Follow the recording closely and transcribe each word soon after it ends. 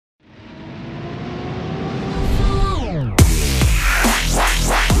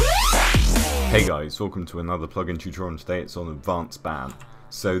Hey guys, welcome to another plugin tutorial, and today it's on Advanced Ban.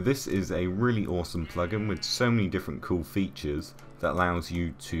 So this is a really awesome plugin with so many different cool features that allows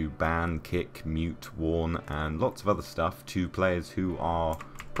you to ban, kick, mute, warn and lots of other stuff to players who are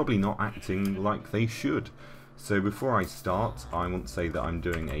probably not acting like they should. So before I start, I want to say that I'm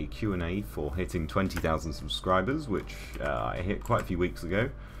doing a Q&A for hitting 20,000 subscribers, which I hit quite a few weeks ago.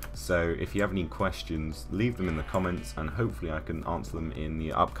 So if you have any questions, leave them in the comments and hopefully I can answer them in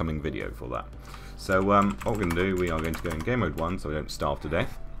the upcoming video for that. So what we're going to do, we are going to go in game mode 1 so we don't starve to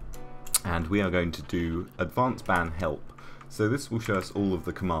death, and we are going to do Advanced Ban Help. So this will show us all of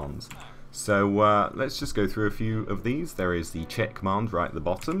the commands. So let's just go through a few of these. There is the check command right at the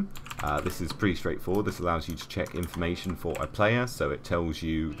bottom. This is pretty straightforward. This allows you to check information for a player, so it tells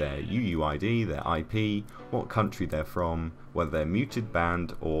you their UUID, their IP, what country they're from, whether they're muted,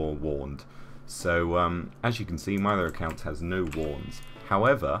 banned or warned. So as you can see, my other account has no warns.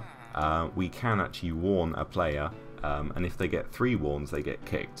 However, we can actually warn a player, and if they get 3 warns they get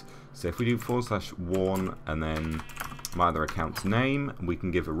kicked. So if we do /warn and then my other account's name, we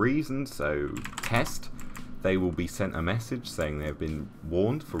can give a reason, so test, they will be sent a message saying they have been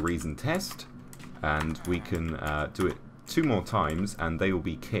warned for reason test, and we can do it 2 more times and they will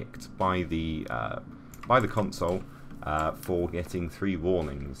be kicked by the console for getting 3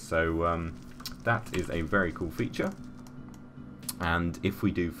 warnings. So that is a very cool feature. And if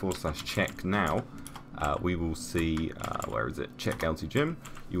we do /check now, we will see, where is it, check L2 Jim,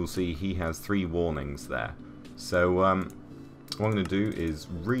 you will see he has 3 warnings there. So what I'm going to do is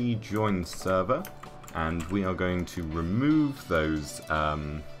rejoin server, and we are going to remove those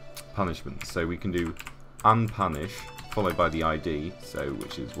punishments. So we can do unpunish followed by the ID, so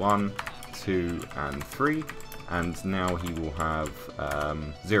which is 1, 2 and 3, and now he will have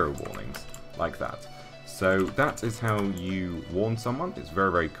 0 warnings, like that. So that is how you warn someone. It's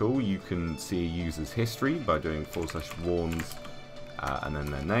very, very cool. You can see a user's history by doing /warns and then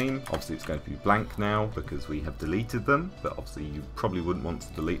their name. Obviously it's going to be blank now because we have deleted them, but obviously you probably wouldn't want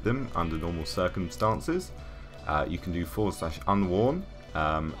to delete them under normal circumstances. You can do /unwarn,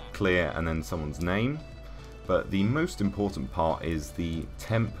 clear and then someone's name. But the most important part is the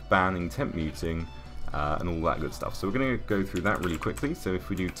temp banning, temp muting, and all that good stuff. So we're going to go through that really quickly. So if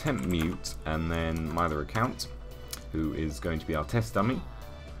we do temp mute and then my other account, who is going to be our test dummy,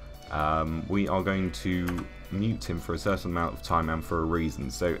 we are going to mute him for a certain amount of time and for a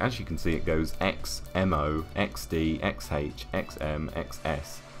reason. So as you can see, it goes X, MO, XD, XH, XM,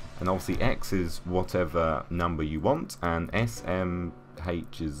 XS, and obviously X is whatever number you want, and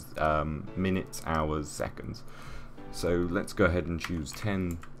SMH is minutes, hours, seconds. So let's go ahead and choose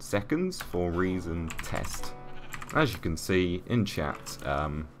 10 seconds for reason test. As you can see in chat,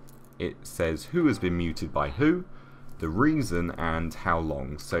 it says who has been muted by who, the reason and how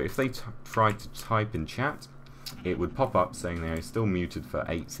long. So if they try to type in chat, it would pop up saying they are still muted for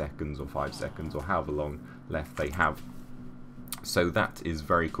 8 seconds or 5 seconds or however long left they have. So that is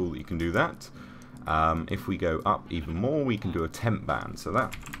very cool that you can do that. If we go up even more, we can do a temp ban, so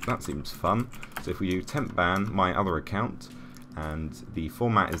that seems fun. So if we do temp ban my other account, and the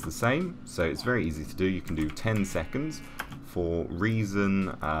format is the same, so it's very easy to do. You can do 10 seconds for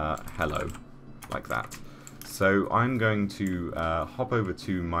reason hello, like that. So I'm going to hop over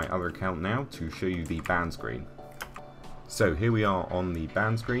to my other account now to show you the ban screen. So here we are on the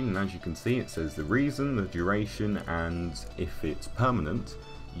ban screen, and as you can see it says the reason, the duration, and if it's permanent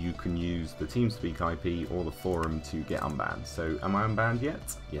you can use the TeamSpeak IP or the forum to get unbanned. So am I unbanned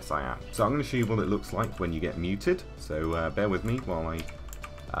yet? Yes, I am. So I'm going to show you what it looks like when you get muted. So bear with me while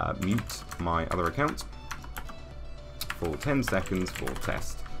I mute my other account for 10 seconds for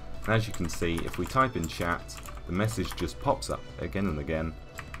test. And as you can see, if we type in chat, the message just pops up again and again,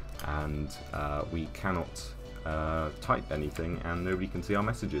 and we cannot type anything and nobody can see our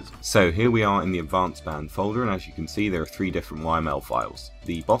messages. So here we are in the advanced ban folder, and as you can see there are 3 different YML files.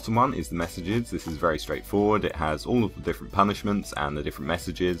 The bottom one is the messages. This is very straightforward. It has all of the different punishments and the different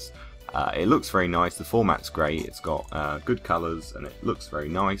messages. It looks very nice, the format's great, it's got good colours and it looks very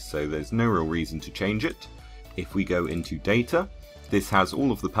nice, so there's no real reason to change it. If we go into data, this has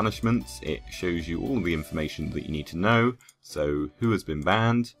all of the punishments. It shows you all of the information that you need to know, so who has been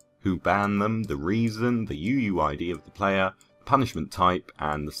banned, who banned them, the reason, the UUID of the player, punishment type,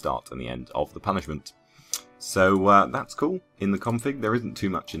 and the start and the end of the punishment. So that's cool. In the config there isn't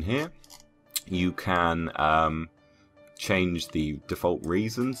too much in here. You can change the default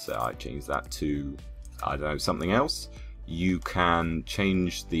reason, so I changed that to, I don't know, something else. You can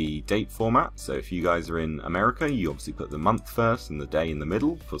change the date format, so if you guys are in America you obviously put the month first and the day in the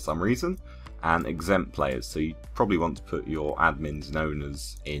middle for some reason. and exempt players, so you probably want to put your admins known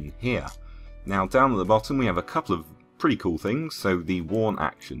as in here. Now down at the bottom we have a couple of pretty cool things. So the warn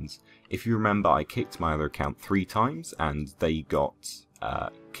actions. If you remember, I kicked my other account 3 times and they got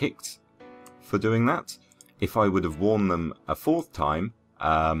kicked for doing that. If I would have warned them a 4th time,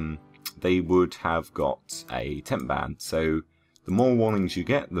 they would have got a temp ban. So the more warnings you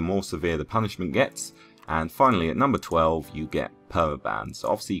get, the more severe the punishment gets. And finally, at number 12, you get permaban. So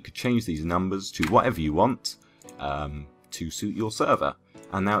obviously you could change these numbers to whatever you want to suit your server.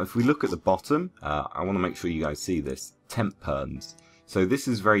 And now if we look at the bottom, I want to make sure you guys see this, temp perms. So this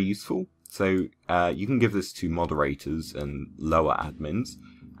is very useful. So you can give this to moderators and lower admins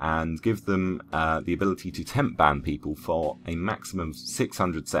and give them the ability to temp ban people for a maximum of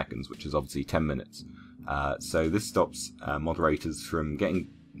 600 seconds, which is obviously 10 minutes. So this stops moderators from getting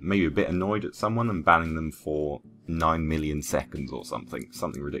maybe a bit annoyed at someone and banning them for 9 million seconds or something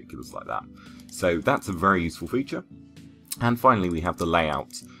ridiculous like that. So that's a very useful feature. And finally we have the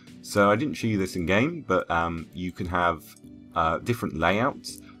layout. So I didn't show you this in game, but you can have different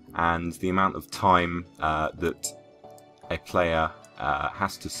layouts and the amount of time that a player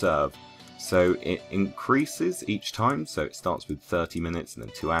has to serve. So it increases each time, so it starts with 30 minutes and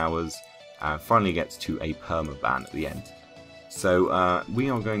then 2 hours, and finally gets to a permaban at the end. So we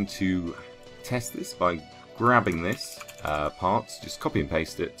are going to test this by grabbing this part, just copy and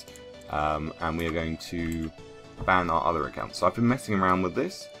paste it, and we are going to ban our other account. So I've been messing around with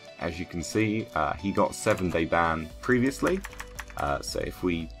this. As you can see, he got 7-day ban previously. So if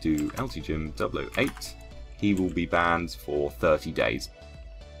we do LTGym008, he will be banned for 30 days.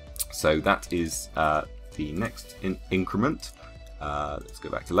 So that is the next increment. Let's go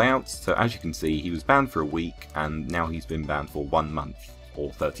back to layouts. So as you can see, he was banned for a week and now he's been banned for 1 month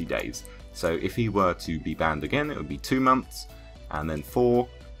or 30 days. So if he were to be banned again, it would be 2 months and then 4,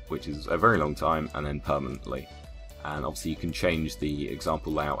 which is a very long time, and then permanently. And obviously you can change the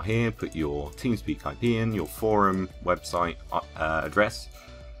example layout here, put your TeamSpeak IP in, your forum website address.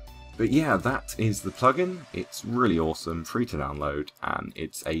 But yeah, that is the plugin. It's really awesome, free to download, and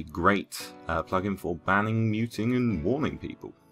it's a great plugin for banning, muting and warning people.